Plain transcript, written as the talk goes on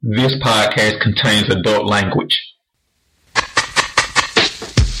This podcast contains adult language. It's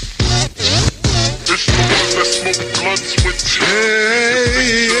the one that smoke blunts with you.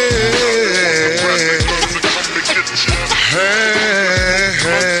 Hey,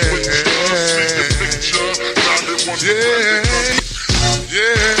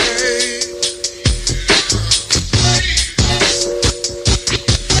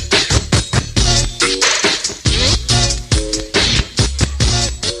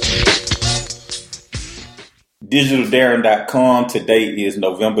 DigitalDarren.com. Today is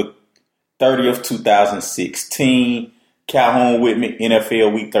November 30th, 2016. Calhoun with me,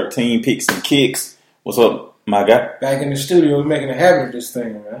 NFL Week 13, picks and kicks. What's up, my guy? Back in the studio, we're making a habit of this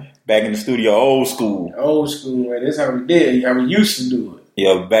thing, man. Back in the studio, old school. Old school, man. This is how we did, how we used to do it.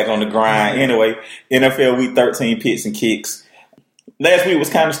 Yeah, back on the grind. Anyway, NFL Week 13, picks and kicks. Last week was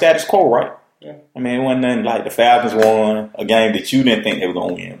kind of status quo, right? Yeah. I mean, it wasn't nothing like the Falcons won a game that you didn't think they were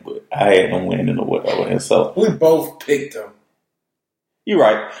going to win, but I had them winning or whatever. And so We both picked them. you're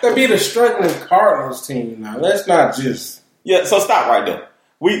right. They beat a struggling Cardinals team now. Let's not just... Yeah, so stop right there.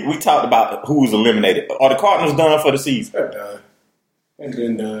 We talked about who was eliminated. Are the Cardinals done for the season? They're done. They've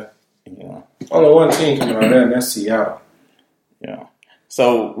been done. Yeah. Only one team coming out of there, and that's Seattle. Yeah.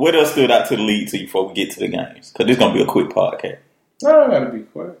 So what else stood out to the league to you before we get to the games? Because this is going to be a quick podcast. No, I gotta be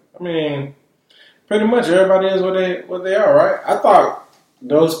quick. I mean, pretty much everybody is what they are, right? I thought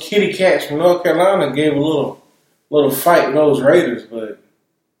those kitty cats from North Carolina gave a little fight with those Raiders, but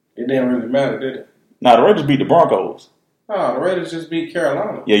it didn't really matter, did it? Now, the Raiders beat the Broncos. No, the Raiders just beat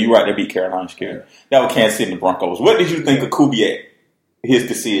Carolina. Yeah, you're right. They beat Carolina. Scary. That was Kansas City and the Broncos. What did you think of Kubiak, his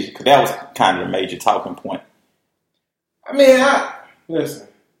decision? Because that was kind of a major talking point. I mean, listen.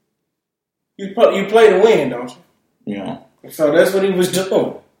 You play to win, don't you? Yeah. So that's what he was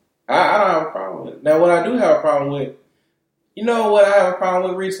doing. I don't have a problem with it. Now, what I do have a problem with, you know what I have a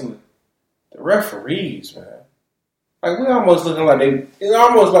problem with recently? The referees, man. Like, we almost looking like it's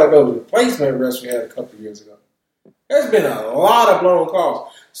almost like those replacement refs we had a couple of years ago. There's been a lot of blown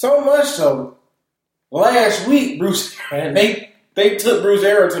calls. So much so, last week, Bruce, and they took Bruce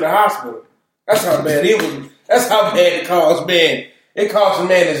Arians to the hospital. That's how bad it was. That's how bad the calls been. It cost a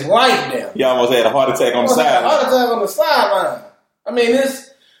man his life down. He almost had a heart attack on the sideline. Heart attack on the sideline. I mean,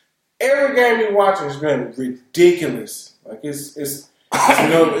 every game we watching has been ridiculous. Like it's just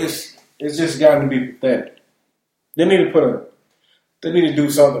gotten to be pathetic. They need to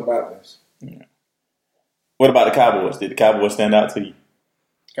do something about this. Yeah. What about the Cowboys? Did the Cowboys stand out to you?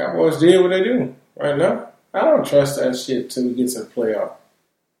 Cowboys did what they do right now. I don't trust that shit till we get to the playoff.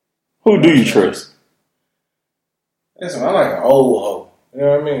 Who do you trust? Listen, I like an old hoe. You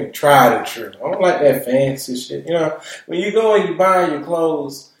know what I mean? Tried and true. I don't like that fancy shit. You know, when you go and you buy your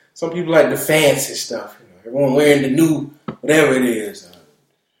clothes, some people like the fancy stuff. You know, everyone wearing the new whatever it is,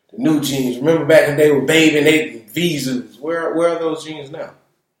 the new jeans. Remember back in the day with Baby and they Visas. Where are those jeans now?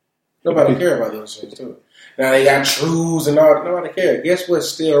 Nobody care about those jeans too. Now they got Trues and all. Nobody care. Guess what's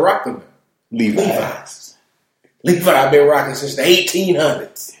still rocking them? Levi's. Levi's been rocking since the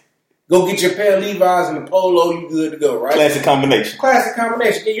 1800s. Go get your pair of Levi's and the polo, you good to go, right? Classic combination. Classic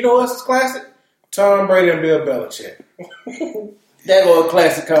combination. You know what else is classic? Tom Brady and Bill Belichick. That go a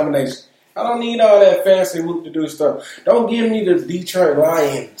classic combination. I don't need all that fancy whoop-to-do stuff. Don't give me the Detroit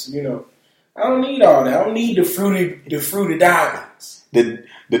Lions, you know. I don't need all that. I don't need the fruity diamonds. The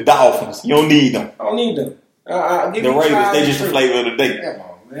Dolphins. You don't need them. I don't need them. The Ravens, they just a flavor of the day. Come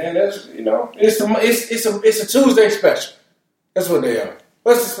on, man. That's, you know, it's a Tuesday special. That's what they are.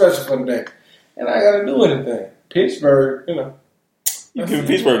 What's the special for the day? And I got to do anything. Pittsburgh, you know. You give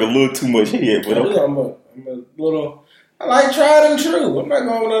Pittsburgh a little too much head, but okay. I'm a little. I like tried and true. I'm not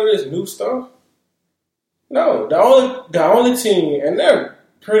going with none of this new stuff. No, the only team, and they're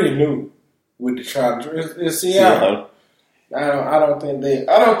pretty new with the tried and true, is Seattle. I don't think they're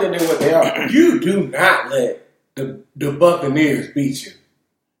what they are. You do not let the Buccaneers beat you.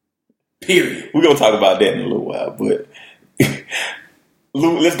 Period. We're gonna talk about that in a little while, but.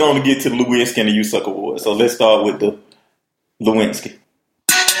 Let's go on to get to the Lewinsky and the USUC Award. So let's start with the Lewinsky.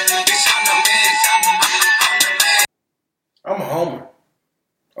 I'm a homer.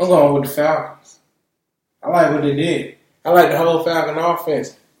 I'm going with the Falcons. I like what they did. I like the whole Falcon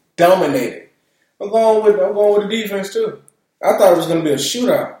offense. Dominated. I'm going with the defense too. I thought it was going to be a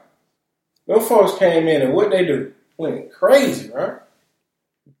shootout. Those folks came in and what they do? Went crazy, right?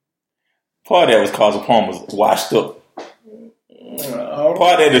 Part of that was Carson Palmer's washed up.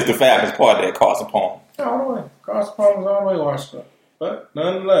 Part of that is the Falcons. Part of that Carson Palmer. All the way. Carson Palmer's all the way washed up. But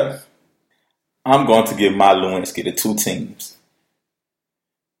nonetheless. I'm going to give my Lewinsky to two teams.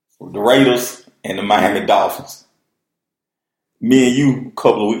 The Raiders and the Miami Dolphins. me and you a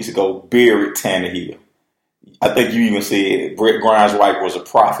couple of weeks ago buried Tannehill. I think you even said Brett Grimes' wife was a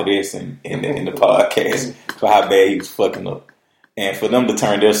prophetess in the podcast for how bad he was fucking up. And for them to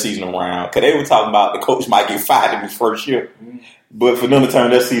turn their season around, because they were talking about the coach might get fired in his first year, but for them to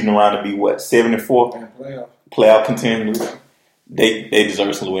turn their season around to be what, 7-4 playoff contenders, they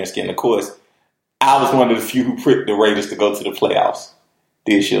deserve some Lewinsky. And of course, I was one of the few who picked the Raiders to go to the playoffs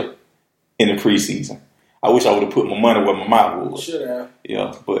this year in the preseason. I wish I would have put my money where my mouth was. Should have.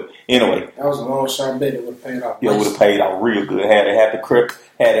 Yeah, but anyway, that was a long shot bet that would have paid off. Yeah, would have paid off real good. Had a happy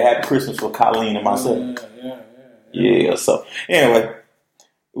Christmas for Colleen and myself. Yeah. So anyway,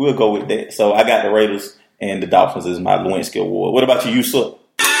 we'll go with that. So I got the Raiders and the Dolphins as my Lewinsky award. What about you, Yusuf?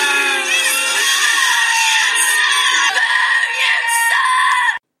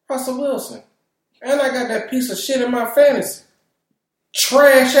 Russell Wilson. And I got that piece of shit in my fantasy.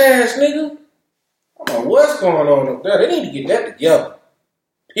 Trash ass nigga. I don't know what's going on up there. They need to get that together.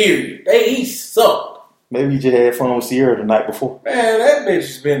 Period. He sucked. Maybe you just had fun with Sierra the night before. Man, that bitch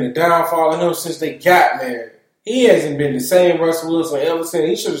has been the downfall of him since they got married. He hasn't been the same Russell Wilson ever since.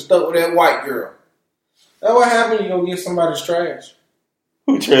 He should have stuck with that white girl. That's what happened. You gonna get somebody's trash.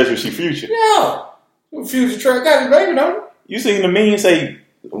 Who trash was she, Future? Yeah. Future trash. Got his baby, don't you? seen the meme say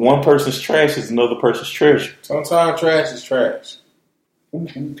one person's trash is another person's treasure. Sometimes trash is trash.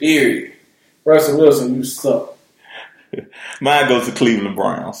 Period. Russell Wilson, you suck. Mine goes to Cleveland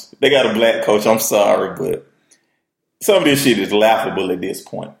Browns. They got a black coach. I'm sorry, but some of this shit is laughable at this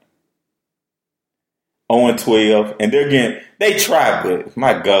point. 0-12, and they tried, but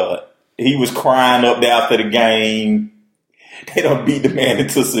my God, he was crying up there after the game. They don't beat the man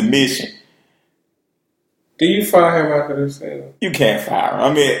into submission. Do you fire him after this season? You can't fire him.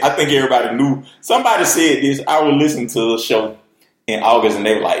 I mean, I think everybody knew. Somebody said this. I was listening to a show in August, and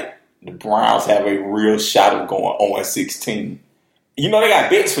they were like, the Browns have a real shot of going 0-16. You know, they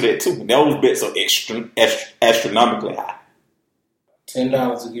got bets for that, too. Those bets are astronomically high.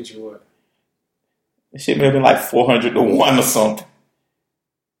 $10 to get you what? That shit may have been like 400 to 1 or something.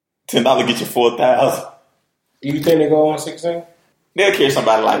 $10 get you 4,000. Do you think they go 1-16? They'll carry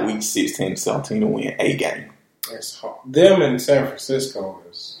somebody like week 16, 17 to win a game. That's hard. Them in San Francisco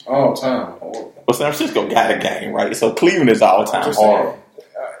is all time horrible. Well, San Francisco got a game, right? So Cleveland is all time horrible.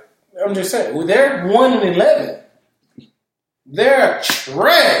 I'm just saying. Well, they're 1-11. They're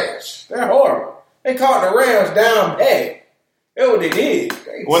trash. They're horrible. They caught the Rams down bad. That's what they did.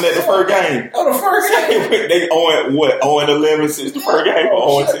 Wasn't that the first game? Oh, the first game. They 0-11 since the first game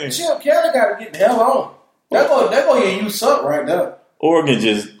or 0-10? Chip Kelly got to get the hell on. That go get you suck right there. Oregon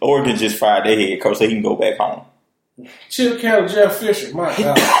just fired their head coach so he can go back home. Chip Kelly, Jeff Fisher, my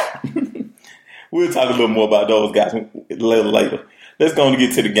God. We'll talk a little more about those guys a little later. Let's go and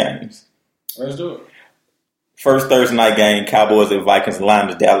get to the games. Let's do it. First Thursday night game, Cowboys at Vikings. Line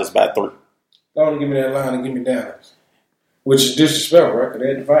is Dallas by 3. Go on and give me that line and give me Dallas. Which is disrespectful, right? Because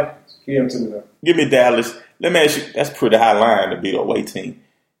they're the Vikings. Give them to me though. Give me Dallas. Let me ask you, that's a pretty high line to beat a away team.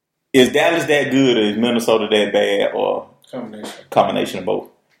 Is Dallas that good or is Minnesota that bad or combination of both?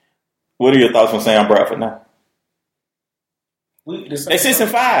 What are your thoughts on Sam Bradford now? They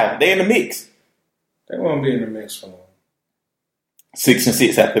 6-5. They in the mix. They won't be in the mix for long.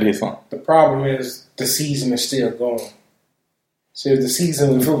 6-6 after this one. The problem is the season is still going. So if the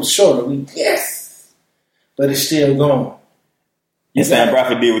season was shorter, but it's still going. And Sam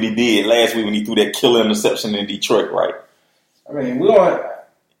Bradford did what he did last week when he threw that killer interception in Detroit, right? I mean,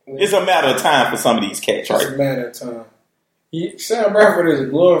 it's a matter of time for some of these cats, right? It's a matter of time. Sam Bradford is a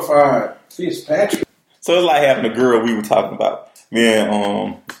glorified Fitzpatrick. So it's like having a girl we were talking about. Me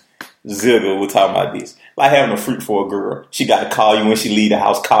and Zigga were talking about this. Like having a freak for a girl. She got to call you when she leave the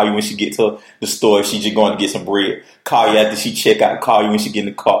house, call you when she get to the store if she just going to get some bread, call you after she check out, call you when she get in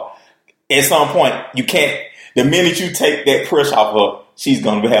the car. At some point, you can't. The minute you take that pressure off her, she's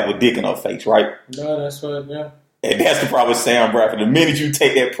going to have a dick in her face, right? No, that's what, yeah. And that's the problem with Sam Bradford. The minute you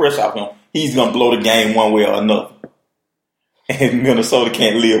take that pressure off him, he's going to blow the game one way or another. And Minnesota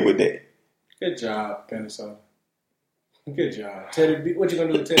can't live with that. Good job, Minnesota. Good job. Teddy, what you going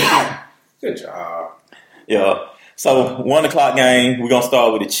to do with Teddy B? Good job. Yeah. So, 1 o'clock game, we're going to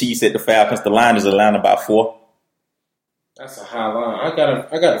start with the Chiefs at the Falcons. The line is Atlanta about 4. That's a high line. I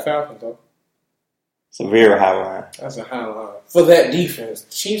got a Falcons, though. It's a very high line. That's a high line. For that defense.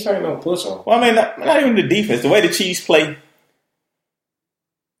 The Chiefs ain't no push on. Well, I mean, not even the defense. The way the Chiefs play.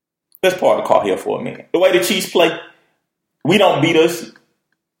 Let's park the car here for a minute. The way the Chiefs play, we don't beat us.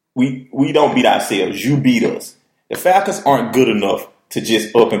 We don't beat ourselves. You beat us. The Falcons aren't good enough to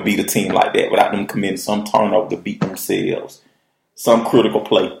just up and beat a team like that without them committing some turnover to beat themselves. Some critical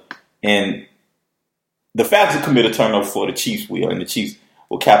play. And the Falcons commit a turnover for the Chiefs will, and the Chiefs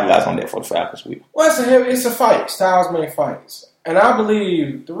will capitalize on that for the Falcons will. Well, it's a fight. Styles make fights. And I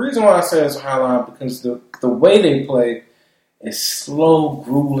believe the reason why I say it's a high line because the way they play is slow,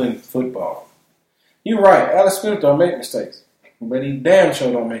 grueling football. You're right. Alex Smith don't make mistakes, but he damn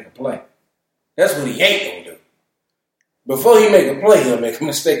sure don't make a play. That's what he ain't gonna do. Before he make a play, he'll make a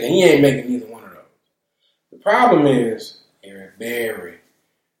mistake, and he ain't making either one of those. The problem is Eric Berry,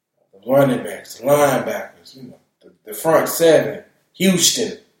 the running backs, the linebackers, the front seven,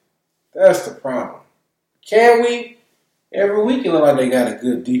 Houston. That's the problem. Can we? Every week it look like they got a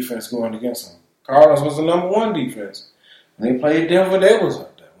good defense going against them. Cardinals was the number one defense. When they played Denver, they was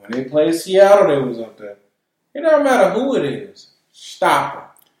up there. When they played Seattle, they was up there. It don't matter who it is. Stop them.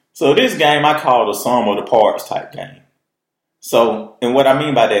 So this game I call the sum of the parts type game. So, and what I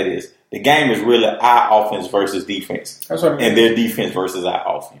mean by that is the game is really our offense versus defense. That's what I mean. And their defense versus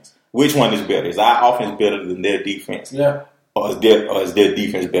our offense. Which one is better? Is our offense better than their defense? Yeah. Or is their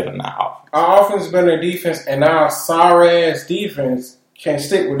defense better than our offense? Our offense is better than defense, and our sorry-ass defense can't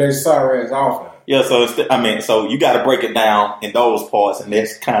stick with their sorry-ass offense. Yeah, so you got to break it down in those parts, and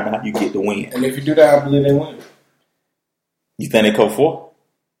that's kind of how you get the win. And if you do that, I believe they win. You think they go 4?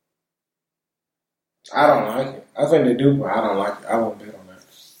 I don't like it. I think they do, but I don't like it. I won't bet on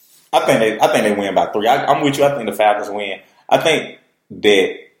that. I think they win by 3. I'm with you. I think the Falcons win. I think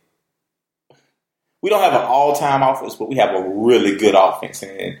that we don't have an all-time offense, but we have a really good offense.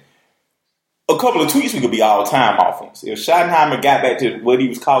 And a couple of tweets, we could be all-time offense. If Schottenheimer got back to what he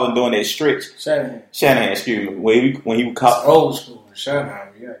was calling during that stretch. Shanahan, excuse me. When he would call old school.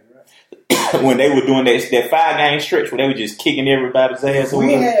 Schottenheimer, yeah, you're right. When they were doing that 5-game stretch where they were just kicking everybody's ass.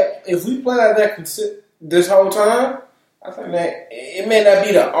 If we play like that this whole time, I think that it may not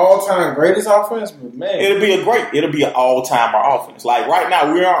be the all-time greatest offense, but man, it'll be an all-timer offense. Like right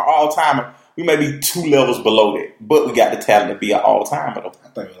now, we're on all-timer. We may be 2 levels below that, but we got the talent to be an all-timer though. I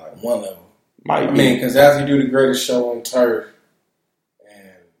think we're like 1 level. Because as we do the greatest show on turf,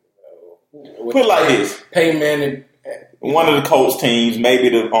 and put it like this: Peyton Manning, one of the Colts teams, maybe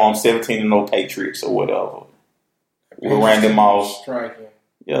the 17-0 Patriots or whatever, with Randy Moss striking.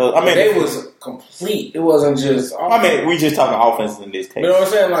 Yeah, they was complete. It wasn't just. Offense. We just talking offense in this case. You know what I'm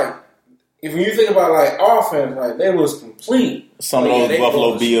saying? Like, if you think about like offense, like they was complete. Some of those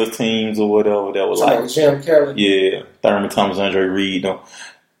Buffalo Bills teams or whatever that was like Jim Kelly. Yeah, Thurman Thomas, Andre Reed.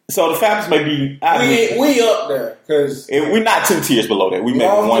 So the Falcons may be we up there because we're not 2 tiers below that. We may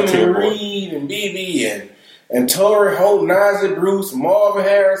be 1 tier below. Reed and BB and Torrey Holt, Najee Bruce, Marvin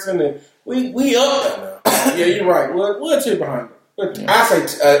Harrison, and we up there now. Yeah, you're right. We're a tier behind them. I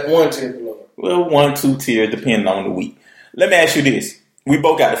say 1 tier below. Well, 1, 2 tier depending on the week. Let me ask you this: we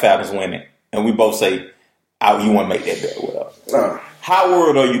both got the Falcons winning, and we both say, "You want to make that bet with us?" How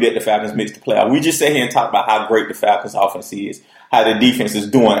worried are you that the Falcons missed the playoff? We just sit here and talk about how great the Falcons' offense is, how the defense is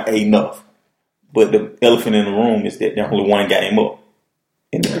doing enough. But the elephant in the room is that they're only 1 game up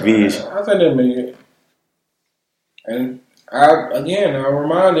in the division. I think they made it. And I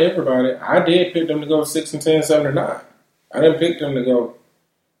remind everybody, I did pick them to go 6-10, 7-9. I didn't pick them to go,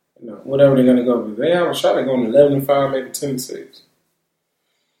 whatever they're going to go. They have a shot at going 11-5, maybe 10-6.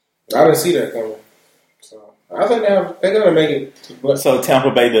 I didn't see that coming. So I think they're going to make it. So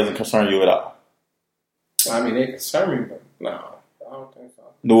Tampa Bay doesn't concern you at all? I mean, they concern me, but no, I don't think so.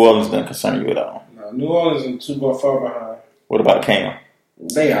 New Orleans doesn't concern you at all? No, New Orleans is too far behind. What about Cam?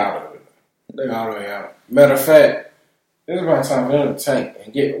 They out of it. They're all the way out. Matter of fact, it's about time for them to tank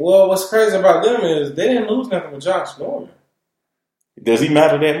and get. Well, what's crazy about them is they didn't lose nothing with Josh Norman. Does he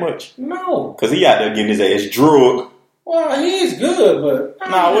matter that much? No. Because he out there getting his ass drugged. Well, he's good, but...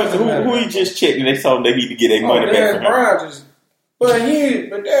 who he just checked and they told him they need to get their money back from him. But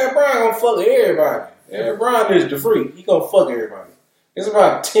Darren Brown gonna fuck everybody. Darren Brown is the freak. He gonna fuck everybody. There's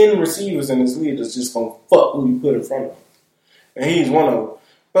about 10 receivers in this league that's just gonna fuck who you put in front of him. And he's one of them.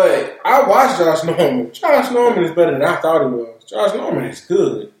 But I watched Josh Norman. Josh Norman is better than I thought he was. Josh Norman is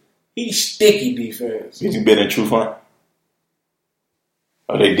good. He's sticky defense. Did you bet in True Fun?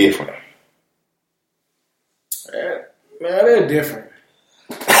 Are they different? Man, they're different.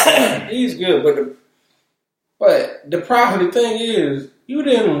 He's good, but the problem, the thing is, you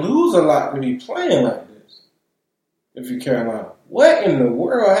didn't lose a lot to be playing like this. If you're Carolina, what in the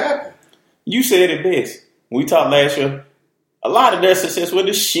world happened? You said it best. We talked last year. A lot of their success with a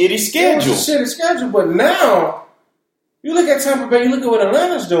shitty schedule. It was a shitty schedule, but now you look at Tampa Bay. You look at what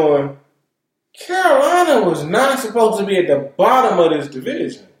Atlanta's doing. Carolina was not supposed to be at the bottom of this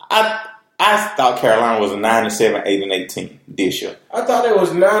division. I thought Carolina was a 9-7, 8-18 this year. I thought it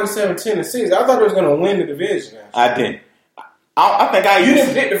was 9-7, 10-6. I thought it was going to win the division. I didn't. I think you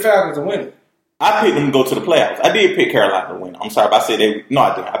didn't pick the Falcons to win it. I picked them to go to the playoffs. I did pick Carolina to win. I'm sorry, but I said they. No,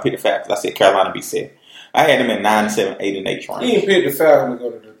 I didn't. I picked the Falcons. I said Carolina be 7. I had them at 9-7, 8-8 range. You didn't pick the Falcons to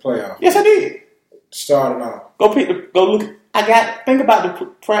go to the playoffs. Yes, I did. Starting off. Go look. Think about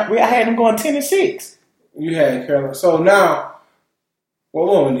the. I had them going 10-6. You had Carolina. So now, what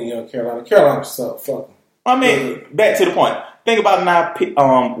woman did you on Carolina? Carolina suck. Fuck them. I mean, back to the point. Think about it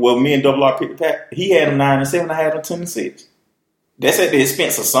now. Well, me and Double R picked the Pack. He had them 9-7. I had them 10-6. That's at the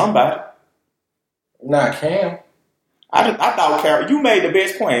expense of somebody. Not Cam. I thought Carol. You made the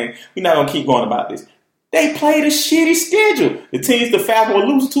best point. We're not gonna keep going about this. They played a shitty schedule. The teams the Falcons were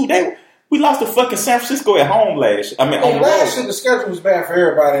losing to, we lost to fucking San Francisco at home last. On the last road. year the schedule was bad for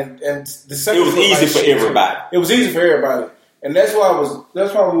everybody, and the it was easy for everybody. It was easy for everybody, and that's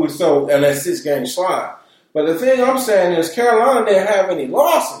why we were so in that 6-game slide. But the thing I'm saying is Carolina didn't have any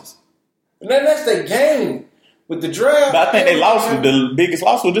losses, and then that's the game with the draft. But I think they lost. The biggest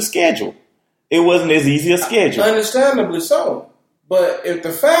loss was the schedule. It wasn't as easy a schedule. Understandably so. But if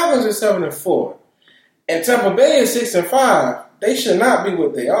the Falcons are 7-4 and Tampa Bay is 6-5, they should not be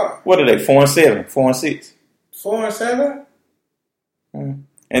what they are. What are they? 4-7, 4-6, 4-7.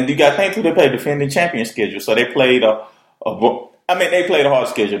 And you got to think too. They played defending champion schedule, so they played they played a hard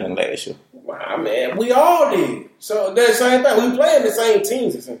schedule than last year. I mean, we all did. So that's the same thing. We playing the same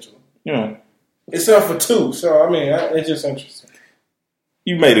teams essentially. Yeah. Except for 2. So I mean, it's just interesting.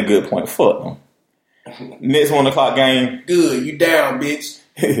 You made a good point. Fuck them. Next 1 o'clock game. Good, you down, bitch.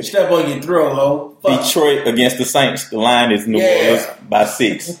 Step on your throat, ho. Fuck. Detroit against the Saints. The line is New Orleans by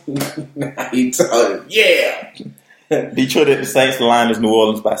 6. He told yeah. Detroit at the Saints. The line is New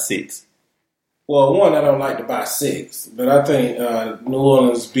Orleans by 6. Well, one, I don't like to buy 6, but I think New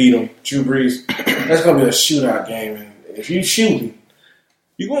Orleans beat them. Drew Brees. That's gonna be a shootout game, and if you shooting,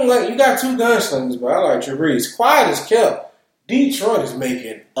 you got 2 gunslingers, but I like Drew Brees. Quiet as kept. Detroit is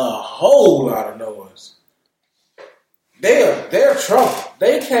making a whole lot of noise. They're trouble.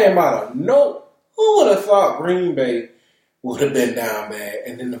 They came out of no. Who would have thought Green Bay would have been down bad?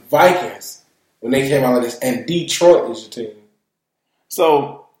 And then the Vikings, when they came out of this, and Detroit is your team.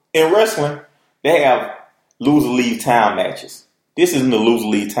 So, in wrestling, they have loser-leave time matches. This isn't a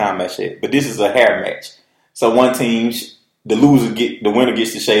loser-leave time match yet, but this is a hair match. So one team, the winner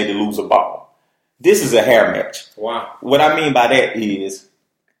gets to shave the loser ball. This is a hair match. Wow. What I mean by that is,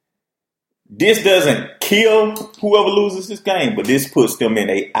 this doesn't kill whoever loses this game, but this puts them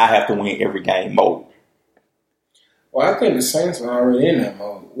in I have to win every game mode. Well, I think the Saints are already in that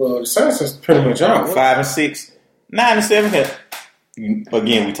mode. Well, the Saints is pretty much out. 5-6, 9-7 here.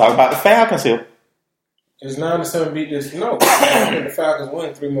 Again, we talk about the Falcons here. Is 9-7 beat this? No. I think the Falcons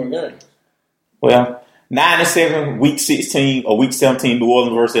win 3 more games. Well, 9-7, week 16 or week 17, New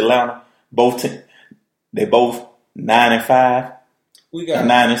Orleans versus Atlanta. They both 9-5. We got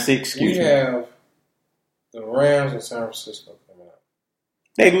 9-6. We have the Rams and San Francisco coming up.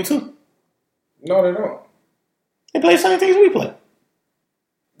 They do too. No, they don't. They play the same things we play.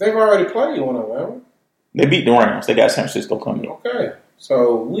 They've already played one of them, haven't they? They beat the Rams. They got San Francisco coming up. Okay,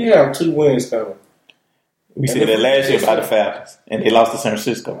 so we have 2 wins coming. We said that last year by the Falcons, and they lost to San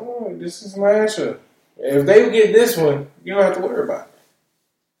Francisco. Oh, this is last year. If they get this one, you don't have to worry about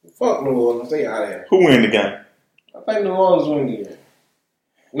it. Fuck New Orleans, they out of here. Who win the game? I think New Orleans win the game.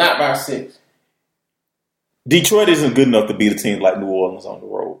 Not by 6. Detroit isn't good enough to beat a team like New Orleans on the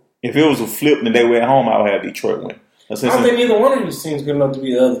road. If it was a flip and they were at home, I would have Detroit win. I don't think neither one of these teams good enough to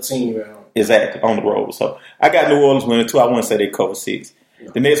be the other team at home. Exactly, on the road. So I got New Orleans winning too. I wouldn't say they cover 6.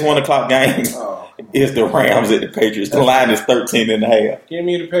 The next 1 o'clock game is the Rams at the Patriots. The line is 13.5. Give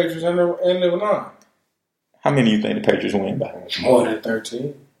me the Patriots and the 9. How many do you think the Patriots win by? More than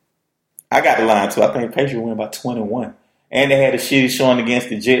 13. I got the line too. I think the Patriots win by 21. And they had a shitty showing against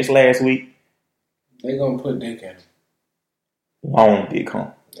the Jets last week. They're going to put Dick in. Long Dick,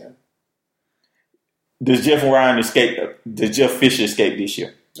 huh? Yeah. Does Jeff Fisher escape this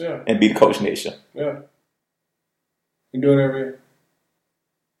year? Yeah. And be the coach next year? Yeah. You do it every year.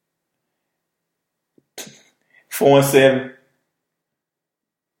 4-7.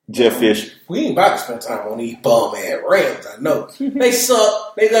 Jeff Fisher. We ain't about to spend time on these bum-ass Rams, I know. They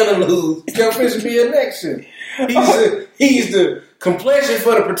suck. They gonna lose. Jeff Fisher be a next year. He's the complexion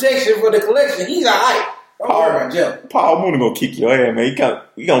for the protection for the collection. He's all right. Don't worry about Jeff. Paul Mooney gonna kick your ass, man.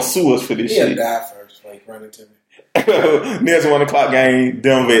 He gonna sue us for this shit. He'll die first when he run into me. Next 1 o'clock game,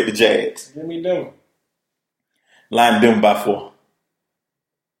 Denver at the Jags. Give me Denver. Line Denver by 4.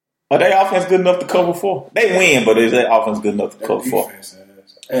 Are they offense good enough to cover 4? They win, but is that offense good enough to cover 4?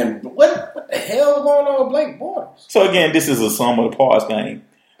 And what the hell is going on with Blake Bortles? So again, this is a sum of the parts game.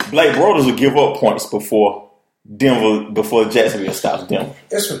 Blake Bortles will give up points before Denver before Jacksonville stops Denver.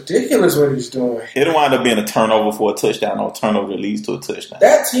 It's ridiculous what he's doing. It'll wind up being a turnover for a touchdown or a turnover that leads to a touchdown.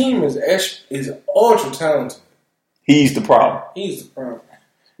 That team is ultra talented. He's the problem. He's the problem.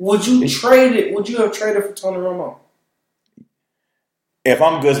 Would you trade it? Would you have traded for Tony Romo? If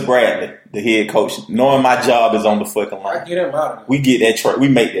I'm Gus Bradley, the head coach, knowing my job is on the fucking I line, get him out of there. we get that trade. We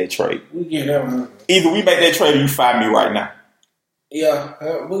make that trade. We get him out of there. Either we make that trade or you fire me right now.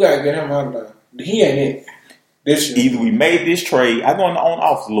 Yeah, we gotta get him out of there. He ain't it this year. Either we made this trade. I go in the own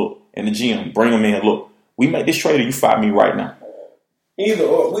office, look, in the gym, bring him in, look. We make this trade or you fire me right now. Either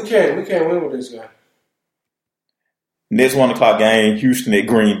or. We can't win with this guy. Next 1 o'clock game, Houston at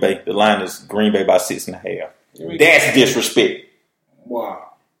Green Bay. The line is Green Bay by 6.5. That's disrespect.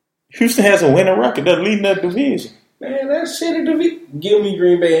 Wow. Houston has a winning record. They're leading that division. Man, that shit division. Give me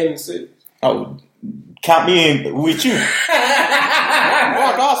Green Bay in the city. Oh, count me in with you.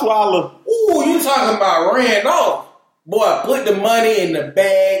 Mark Osweiler. Ooh, you talking about Randolph. Boy, put the money in the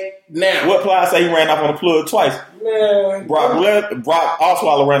bag now. What Clyde say he ran off on the plug twice? Man. Brock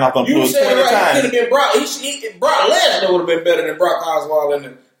Osweiler ran off on the You plug said 20 right, times. he could have been Brock. Brock Lesnar would have been better than Brock Osweiler in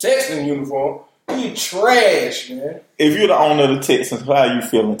the Texan uniform. He trash, man. If you're the owner of the Texans, how are you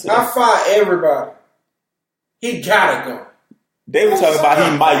feeling today? I fire everybody. He gotta go. They were talking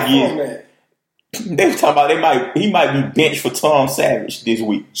about he might get. They were talking about he might be benched for Tom Savage this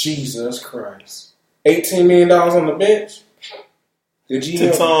week. Jesus Christ. $18 million on the bench? The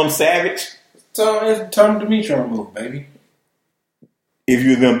GM. To Tom Savage? It's Tom Dimitri move, baby. If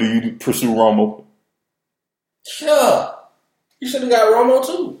you're them, do you pursue Romo? Sure. You should have got Romo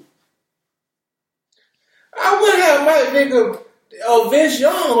too. I wouldn't have my nigga Vince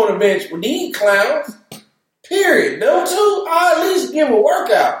Young on the bench with these clowns. Period. Them two, I'll at least give them a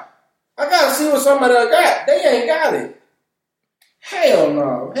workout. I gotta see what somebody else got. They ain't got it. Hell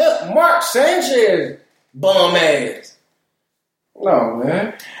no. Hell, Mark Sanchez, bum ass. No,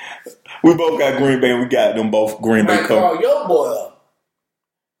 man. We both got Green Bay. We got them both Green Bay might call covered. your boy up.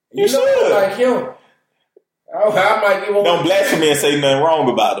 You know should. like him. I might give him. Don't blaspheme and say nothing wrong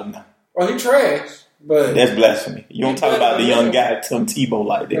about him now. Well, he trash, but That's blasphemy. You don't talk about the young guy, Tim Tebow,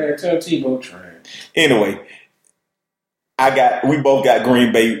 like that. man, tell Tebow trash. Anyway, we both got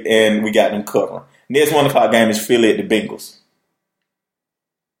Green Bay and we got them covering. Next 1 o'clock game is Philly at the Bengals.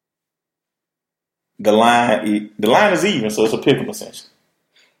 The line is even, so it's a pick 'em essentially.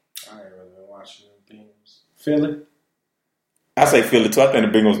 I ain't really been watching the games. Philly, I say Philly too. I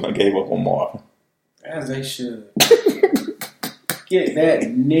think the Bengals done gave up on Marvin. as they should. Get that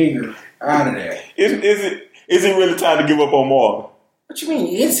nigger out of there. Is it really time to give up on Marvin? What you mean,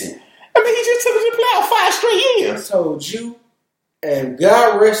 is it? I mean, he just took us to play out 5 straight I years. told you, and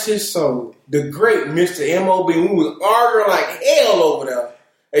God rest his soul, the great Mr. M.O.B. We was arguing like hell over there.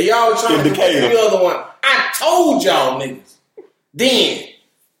 And y'all trying to get the other one. I told y'all niggas. Then,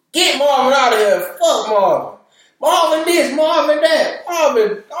 get Marvin out of here. Fuck Marvin. Marvin this, Marvin that.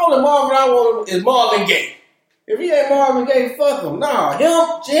 Marvin, only Marvin I want is Marvin Gaye. If he ain't Marvin Gaye, fuck him. Nah,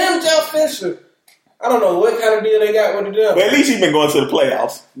 him, Jeff Fisher. I don't know what kind of deal they got with the devil. But at least he's been going to the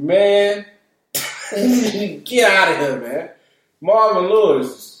playoffs. Man, get out of here, man. Marvin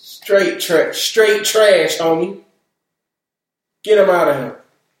Lewis, straight trash, homie. Get him out of here.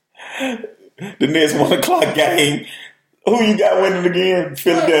 The next 1 o'clock game, who you got winning again?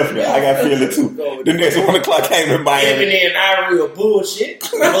 Philadelphia. I got Philly too. The next 1 o'clock game in Miami. Even I real bullshit.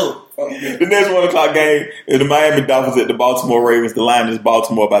 No. The next 1 o'clock game is the Miami Dolphins at the Baltimore Ravens. The line is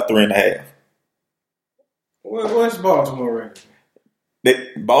Baltimore by 3.5. What's Baltimore Ravens?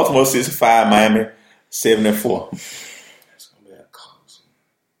 Baltimore 6-5, Miami 7-4. That's gonna be a close.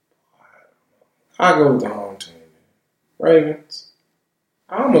 I go with the home team, man. Ravens.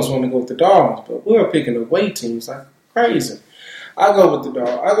 I almost want to go with the Dolphins, but we're picking away teams like crazy. I go with the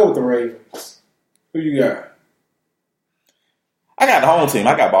Dolphins. I go with the Ravens. Who you got? I got the home team.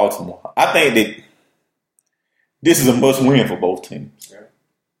 I got Baltimore. I think that this is a must win for both teams.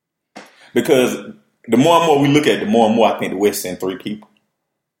 Yeah. Because the more and more we look at it, the more and more I think the West send 3 people.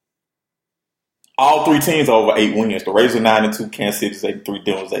 All 3 teams are over 8 wins. The Raiders are 9-2, Kansas City's 8-3,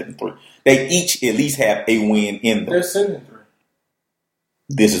 Denver's 8-3. They each at least have a win in them. They're sending 3.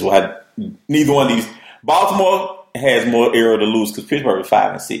 This is why neither one of these. Baltimore has more error to lose because Pittsburgh is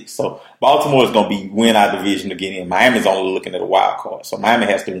 5-6. So Baltimore is going to be win our division to get in. Miami's only looking at a wild card. So Miami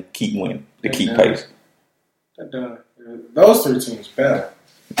has to keep winning to keep pace. They're done. Those 3 teams better.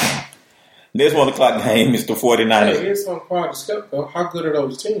 Next 1 o'clock game is the 49ers. Hey, here's some quality stuff though. How good are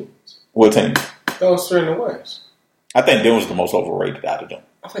those teams? What team? Those 3 in the West. I think Denver's the most overrated out of them.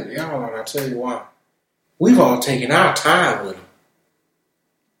 I think they are, and I'll tell you why. We've all taken our time with them.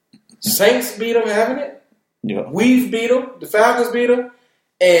 Saints beat them, haven't it? Yeah. We've beat them. The Falcons beat them.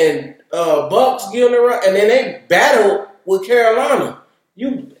 And Bucks give them a run. And then they battled with Carolina.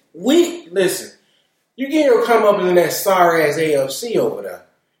 Listen. You get your come up in that sorry ass AFC over there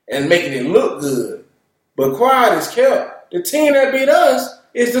and making it look good. But quiet is kept. The team that beat us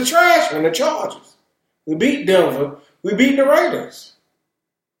is the trash one, the Chargers. We beat Denver. We beat the Raiders.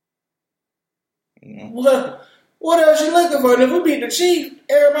 Mm. What else you looking for? And if we beat the Chiefs,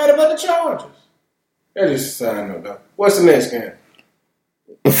 everybody but the Chargers. That is a side note, though. What's the next game?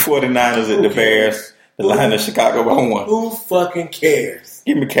 The 49ers at the Bears. The line of Chicago by 1. Who fucking cares?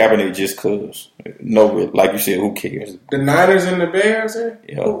 Give me Kaepernick just cause. No, like you said, who cares? The Niners and the Bears, eh?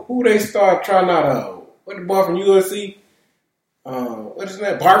 Yeah. Who they start trying out? What the boy from USC? What is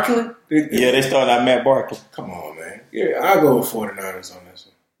that? Barkley? Yeah, they started out Matt Barkley. Come on, man. Yeah, I'll go with 49ers on this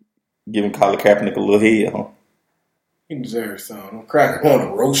one. Giving Colin Kaepernick a little head, huh? He deserves some. I'm cracking want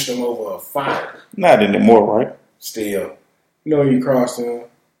to roast him over a fire. Not anymore, right? Still. You know you crossed him.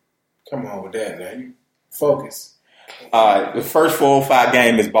 Come on with that now. You focus. The first 4 or 5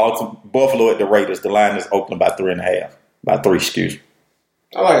 game is Buffalo at the Raiders. The line is Oakland by 3.5. By 3, excuse me.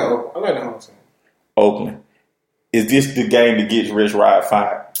 I like the home team. Oakland. Is this the game that gets Rich Rod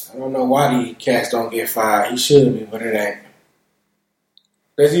fired? I don't know why these cats don't get fired. He should be, but it ain't.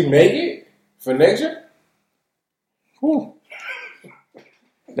 Does he make it for next year? Whew.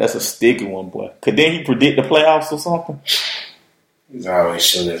 That's a sticky one, boy. Could then he predict the playoffs or something? He's always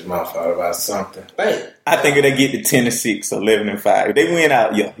shooting his mouth out about something. Hey. I think if they get to 10-6, 11-5. If they win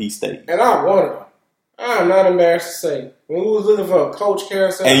out, yeah, he stays. And I wanted him. I'm not embarrassed to say. When we was looking for a coach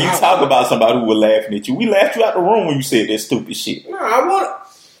carousel. And you talk about somebody who was laughing at you. We laughed you out the room when you said that stupid shit. No, I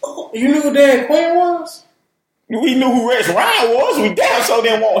want. You knew who Dan Quinn was? We knew who Rex Ryan was. We damn so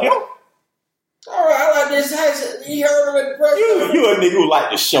didn't want him. All right, I like this. He heard him at the press. You a nigga who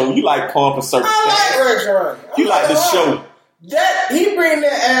like the show. You like pumping certain I like Rex Ryan. You like the show. He bring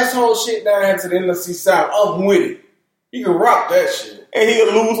that asshole shit down to the NFC South. I'm with it. He can rock that shit. And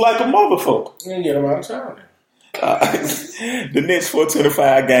he'll lose like a motherfucker. You can get him out of town. The next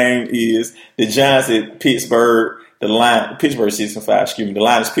 425 game is the Giants at Pittsburgh. Pittsburgh 6-5. Excuse me. The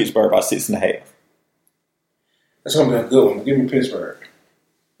line is Pittsburgh by 6.5. That's gonna be a good one. Give me Pittsburgh.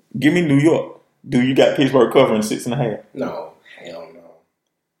 Give me New York. Do you got Pittsburgh covering 6.5? No, hell no.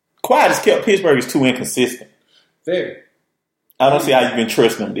 Quiet has kept Pittsburgh is too inconsistent. Very. I don't see how you've been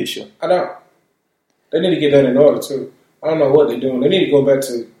trusting them this year. I don't. They need to get that in order too. I don't know what they're doing. They need to go back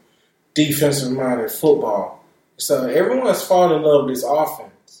to defensive-minded football. So everyone's falling in love with this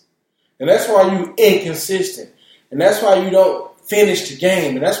offense. And that's why you inconsistent. And that's why you don't finish the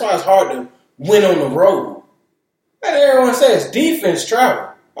game. And that's why it's hard to win on the road. Like everyone says, defense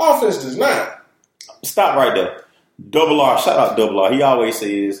travel. Offense does not. Stop right there. Double R, shout out Double R. He always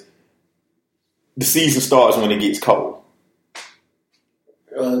says the season starts when it gets cold.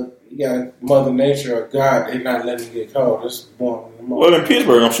 You got Mother Nature or God, they're not letting it get cold. That's born in the morning. Well, in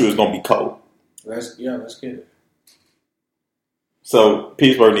Pittsburgh, I'm sure it's going to be cold. Let's get it. So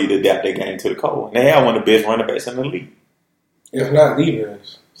Pittsburgh need to adapt their game to the cold. And they have one of the best running backs in the league. If not the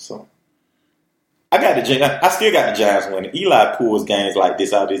best. So I still got the Giants winning. Eli pulls games like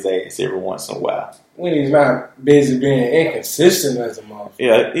this out of his ass every once in a while. When he's not busy being inconsistent as a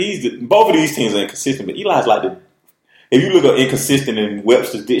motherfucker. Yeah, both of these teams are inconsistent, but Eli's like if you look up inconsistent in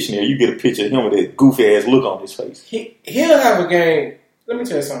Webster's dictionary, you get a picture of him with that goofy ass look on his face. He'll have a game. Let me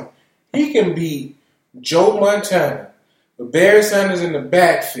tell you something. He can be Joe Montana with Barry Sanders in the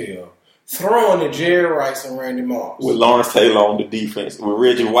backfield, throwing to Jerry Rice and Randy Moss. With Lawrence Taylor on the defense, with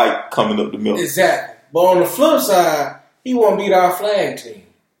Reggie White coming up the middle. Exactly. But on the flip side, he won't beat our flag team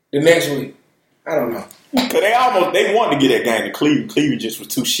the next week. I don't know. Because they wanted to get that game to Cleveland. Cleveland just was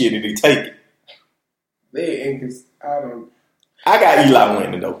too shitty to take it. I got Eli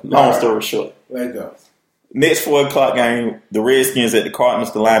winning, though. Long story short. Let go. Next 4 o'clock game, the Redskins at the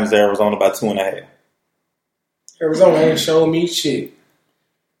Cardinals. The line is Arizona by 2.5. Arizona ain't showed me shit.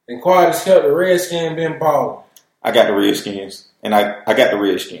 And quiet as hell, the Redskins been balling. I got the Redskins. And I got the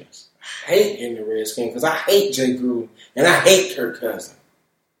Redskins. I hate getting the Redskins because I hate Jay Gruden and I hate Kirk Cousins.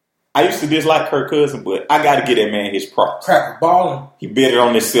 I used to dislike Kirk Cousins, but I got to get that man his props. Cracker balling. He bet it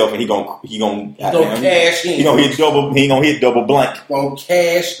on himself, and he gonna cash in. He gonna hit double. He gonna hit double blank. Gonna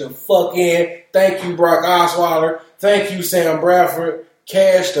cash the fuck in. Thank you, Brock Osweiler. Thank you, Sam Bradford.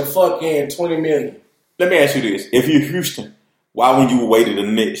 Cash the fuck in. $20 million. Let me ask you this: if you're Houston, why wouldn't you wait to the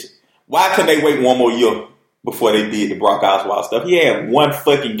next? Why couldn't they wait one more year before they did the Brock Osweiler stuff? He had one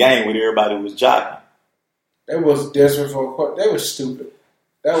fucking game with everybody was jogging. They was desperate for a quarter. They were stupid.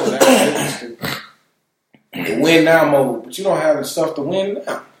 That was absolutely stupid. The win now mode, but you don't have the stuff to win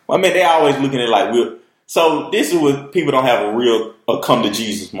now. Well, I mean, they always looking at like So this is what people don't have a real come to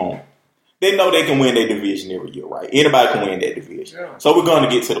Jesus moment. They know they can win their division every year, right? Anybody can win that division. Yeah. So we're going to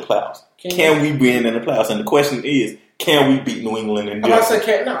get to the playoffs. Can we win in the playoffs? And the question is, can we beat New England and Denver? I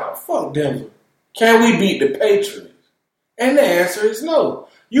say, fuck Denver. Can we beat the Patriots? And the answer is no.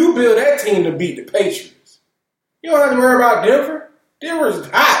 You build that team to beat the Patriots. You don't have to worry about Denver. Denver's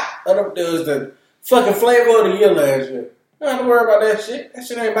hot. That was the fucking flavor of the year last year. You don't have to worry about that shit. That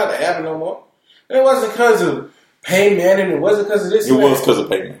shit ain't about to happen no more. And it wasn't because of Peyton Manning. It wasn't because of this. It was because of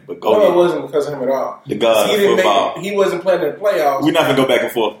Peyton Manning. But go ahead. It wasn't because of him at all. The god of football. He wasn't playing in the playoffs. We're not going to go back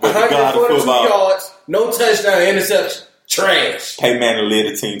and forth. But the god of 142 football. yards, no touchdown, interception. Trash. Peyton Manning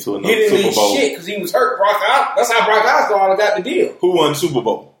led the team to another He didn't Super Bowl. lead shit because he was hurt. Brock Osweiler. That's how Brock Osweiler got the deal. Who won the Super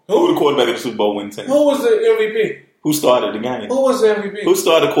Bowl? Who was the quarterback of the Super Bowl winning team? Who was the MVP? Who started the game? Who was the MVP? Who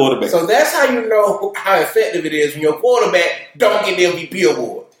started quarterback? So that's how you know how effective it is when your quarterback don't get the MVP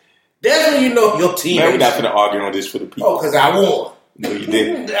award. That's when you know your team. Man, we're not going to argue on this for the people. Oh, because I won. No, you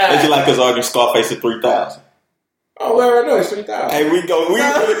didn't. It's just like us arguing Scarface at 3,000. Oh, well, I know it's 3,000. Hey,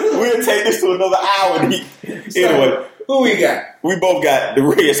 we'll take this to another hour. Anyway, who we got? We both got the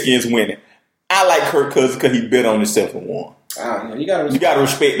Redskins winning. I like Kirk Cousins because he bet on himself and won. I don't know. You got to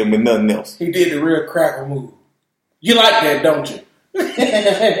respect him and nothing else. He did the real cracker move. You like that, don't you?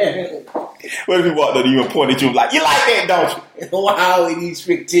 What if he walked up to you and pointed at you like, you like that, don't you? Wow, these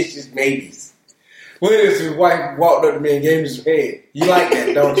fictitious babies. What if his wife walked up to me and gave me his head? You like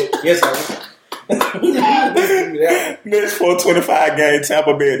that, don't you? Yes, I will. Next 425 game,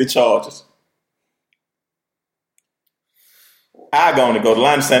 Tampa Bay at the Chargers. I going to go. The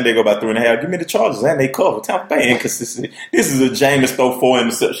line of San Diego about 3.5. Give me the Chargers and they cover. Tampa Bay inconsistent. This is a Jameis throw 4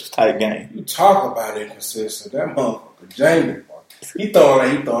 interceptions type game. You talk about inconsistent. That motherfucker, Jameis, he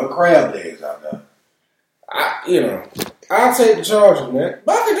throwing crab legs out there. I'll take the Chargers, man.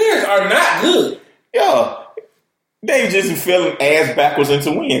 Buccaneers are not good. Yeah, they just fell ass backwards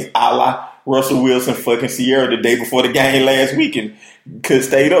into wins, a la Russell Wilson fucking Sierra the day before the game last week and could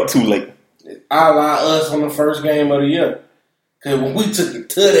stayed up too late. A la us on the first game of the year. Because when we took it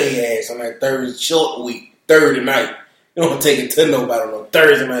to their ass on that Thursday night, you don't take it to nobody on a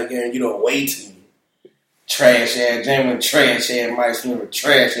Thursday night game. You don't wait team. Trash ass Jameis, trash ass Mike Smith,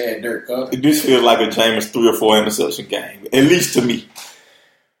 trash ass Dirk Cousins. This feels like a Jameis 3 or 4 interception game, at least to me.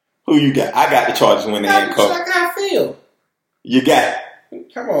 Who you got? I got the Chargers winning and cover. Like I feel. You got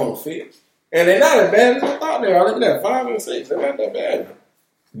it. Come on, Phil. And they're not as bad as I thought they are. Look at that, 5-6. They're not that bad.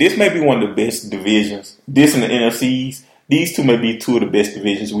 This may be one of the best divisions. This and the NFCs. These two may be 2 of the best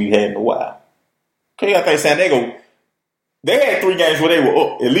divisions we've had in a while. Okay, I think San Diego, they had 3 games where they were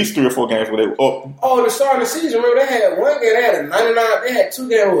up. At least 3 or 4 games where they were up. Oh, the start of the season, remember, they had one game, they had a 99, they had 2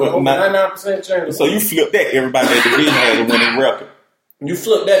 games with over 99% chance. So you flip that, everybody in the division has a winning record. You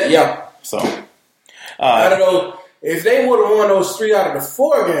flip that, yeah. So, I don't know, if they would have won those 3 out of the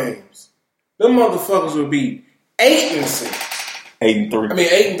 4 games, them motherfuckers would be 8-6. 8-3. I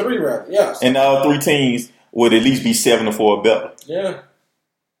mean, 8-3, rather, yes. And all 3 teams would at least be 7-4 or better. Yeah.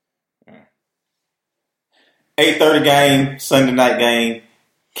 8:30 game, Sunday night game,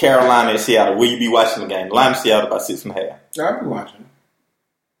 Carolina at Seattle. Will you be watching the game? The line of Seattle about 6.5. I'll be watching.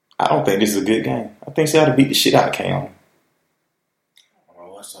 I don't think this is a good game. I think Seattle beat the shit out of Cam.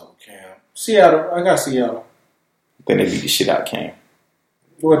 Oh, what's up with Cam? Seattle. I got Seattle. I think they beat the shit out of Cam.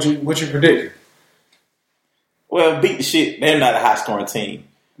 What you predicting? Well, beat the shit. They're not a high scoring team.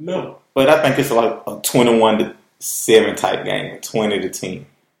 No. But I think it's like a 21-7 type game, 20-10.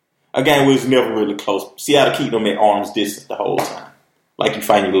 A game was never really close. Seattle keep them at arm's distance the whole time. Like you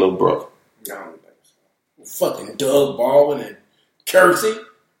find your little brother. No, I don't think so. Fucking Doug Baldwin and Kersey?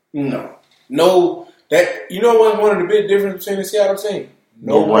 No. That you know what's one of the big differences between the Seattle team?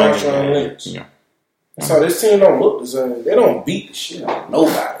 No Marshawn Lynch. Yeah. So this team don't look the same. They don't beat the shit out of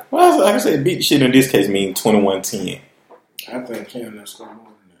nobody. Well, like I said, beat the shit in this case means 21-10. I think Cam not score more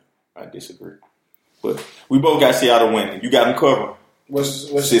than that. I disagree. But we both got Seattle winning. You got them covered. What's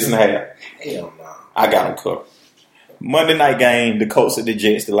 6.5. Hell no. I got them covered. Monday night game, the Colts at the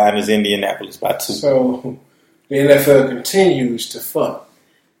Jets. The line is Indianapolis by 2. So the NFL continues to fuck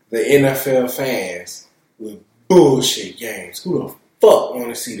the NFL fans with bullshit games. Who the fuck want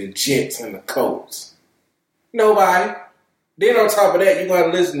to see the Jets and the Colts? Nobody. Then on top of that, you got to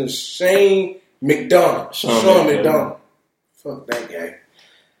listen to Shane McDonough. Sean McDonough. Fuck that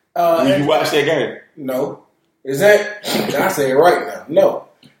guy. Did you watch that game? No. Is that? I say it right now. No.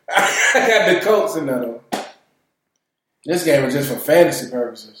 I got the Colts in there, though. This game is just for fantasy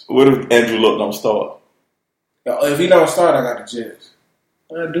purposes. What if Andrew Luck don't start? If he don't start, I got the Jets.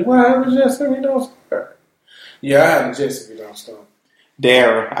 Do I have the Jets if he don't start? Yeah, I have the Jets if he don't start.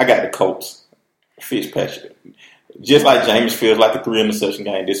 Darren, I got the Colts. Fitzpatrick. Just like James feels like a 3 interception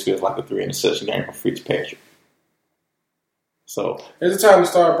game, this feels like a 3 interception game for Fitzpatrick. So It's the time to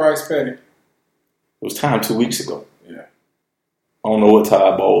start Bryce Petty. it was time 2 weeks ago. Yeah. I don't know what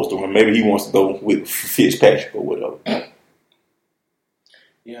Todd Bowles doing. Maybe he wants to go with Fitzpatrick or whatever.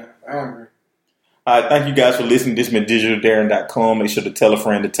 Yeah, I agree. All right, thank you guys for listening. This has been DigitalDarren.com. Make sure to tell a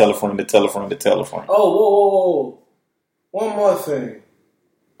friend, to tell a friend, to tell a friend, to tell a friend. Oh, whoa. One more thing.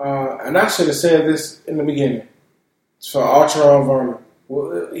 And I should have said this in the beginning. It's for Archeron Verner.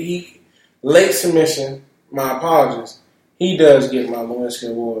 Well, late submission. My apologies. He does get my Lewinsky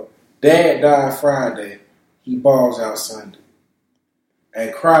Award. Dad died Friday. He balls out Sunday.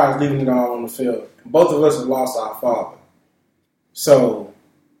 And cries leaving it all on the field. Both of us have lost our father. So,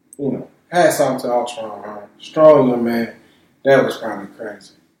 hats off to Archeron Verner. Strong young man. That was probably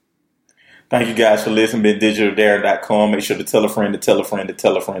crazy. Thank you guys for listening. Been DigitalDarren.com. Make sure to tell a friend, to tell a friend, to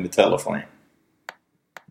tell a friend, to tell a friend.